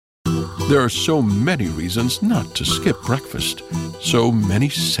There are so many reasons not to skip breakfast. So many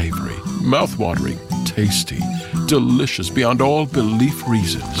savory, mouth-watering, tasty, delicious beyond all belief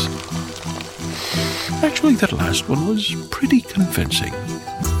reasons. Actually, that last one was pretty convincing.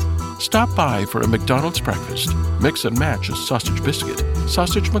 Stop by for a McDonald's breakfast. Mix and match a sausage biscuit,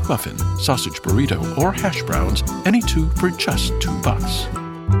 sausage McMuffin, sausage burrito, or hash browns, any two for just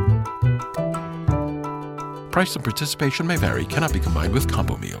 $2. Price and participation may vary, cannot be combined with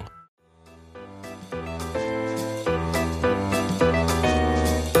combo meal.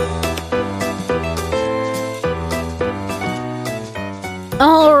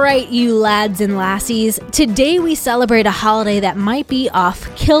 All right, you lads and lassies, today we celebrate a holiday that might be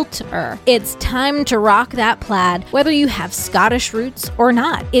off-kilter. It's time to rock that plaid, whether you have Scottish roots or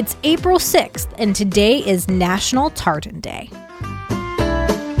not. It's April 6th, and today is National Tartan Day.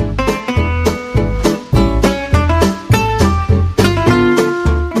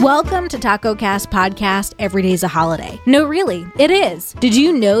 Welcome to TacoCast Podcast, Every Day's a Holiday. No, really, it is. Did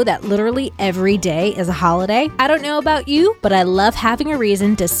you know that literally every day is a holiday? I don't know about you, but I love having a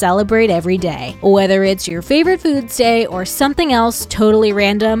reason to celebrate every day. Whether it's your favorite foods day or something else totally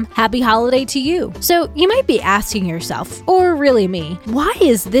random, happy holiday to you. So you might be asking yourself, or really me, why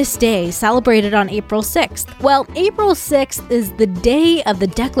is this day celebrated on April 6th? Well, April 6th is the day of the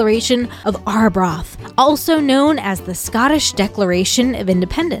Declaration of Arbroath, also known as the Scottish Declaration of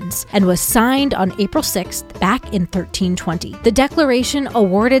Independence, and was signed on April 6th back in 1320. The declaration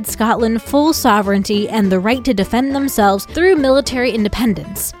awarded Scotland full sovereignty and the right to defend themselves through military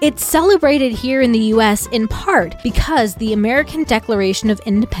independence. It's celebrated here in the US in part because the American Declaration of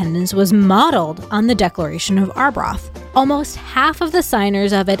Independence was modeled on the Declaration of Arbroath. Almost half of the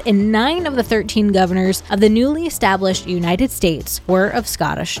signers of it and 9 of the 13 governors of the newly established United States were of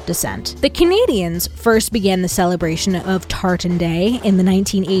Scottish descent. The Canadians first began the celebration of Tartan Day in the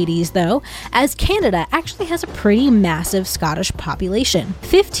 1980s, though, as Canada actually has a pretty massive Scottish population.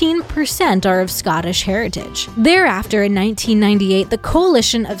 15% are of Scottish heritage. Thereafter, in 1998, the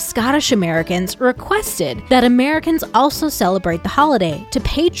Coalition of Scottish Americans requested that Americans also celebrate the holiday to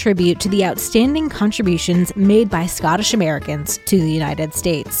pay tribute to the outstanding contributions made by Scottish Americans to the United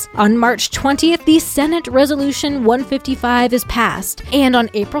States. On March 20th, the Senate Resolution 155 is passed, and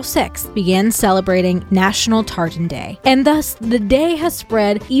on April 6th began celebrating National Tartan Day. And thus, the day has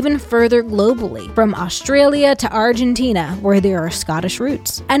spread even further globally, from Australia to Argentina, where there are Scottish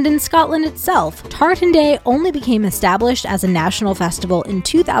roots. And in Scotland itself, Tartan Day only became established as a national festival in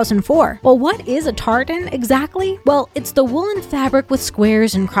 2004. Well, what is a tartan exactly? Well, it's the woolen fabric with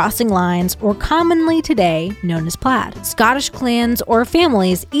squares and crossing lines, or commonly today known as plaid. Scottish clans or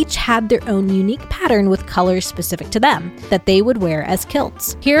families each had their own unique pattern with colors specific to them that they would wear as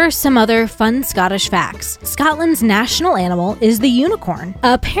kilts. Here are some other fun Scottish facts. Scotland's national animal is the unicorn.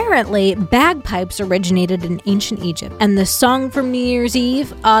 Apparently, bagpipes originated in ancient Egypt, and the song from New Year's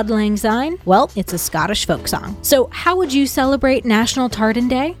Eve, Auld Lang Syne, well, it's a Scottish folk song. So how would you celebrate National Tartan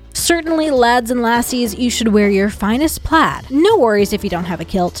Day? Certainly, lads and lassies, you should wear your finest plaid. No worries if you don't have a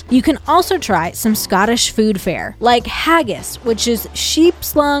kilt. You can also try some Scottish food fare, like haggis, which is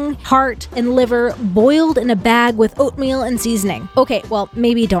sheep's lung, heart, and liver boiled in a bag with oatmeal and seasoning. Okay, well,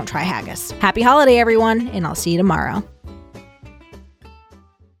 maybe don't try haggis. Happy holiday, everyone, and I'll see you tomorrow.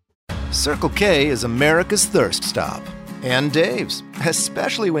 Circle K is America's thirst stop. And Dave's,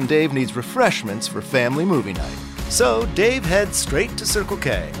 especially when Dave needs refreshments for family movie night. So Dave heads straight to Circle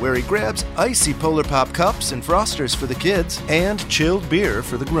K, where he grabs icy Polar Pop cups and frosters for the kids and chilled beer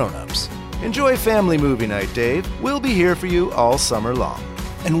for the grown-ups. Enjoy family movie night, Dave. We'll be here for you all summer long.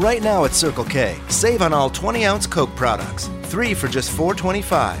 And right now at Circle K, save on all 20-ounce Coke products, 3 for just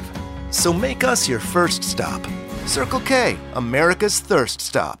 $4.25. So make us your first stop. Circle K, America's thirst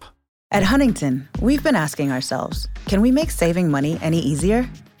stop. At Huntington, we've been asking ourselves, can we make saving money any easier?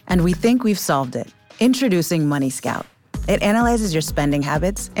 And we think we've solved it. Introducing Money Scout. It analyzes your spending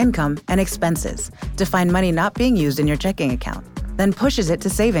habits, income, and expenses to find money not being used in your checking account, then pushes it to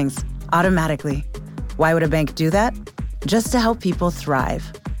savings automatically. Why would a bank do that? Just to help people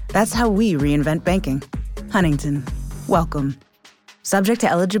thrive. That's how we reinvent banking. Huntington, welcome. Subject to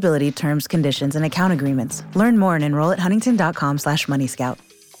eligibility, terms, conditions, and account agreements. Learn more and enroll at huntington.com/moneyscout.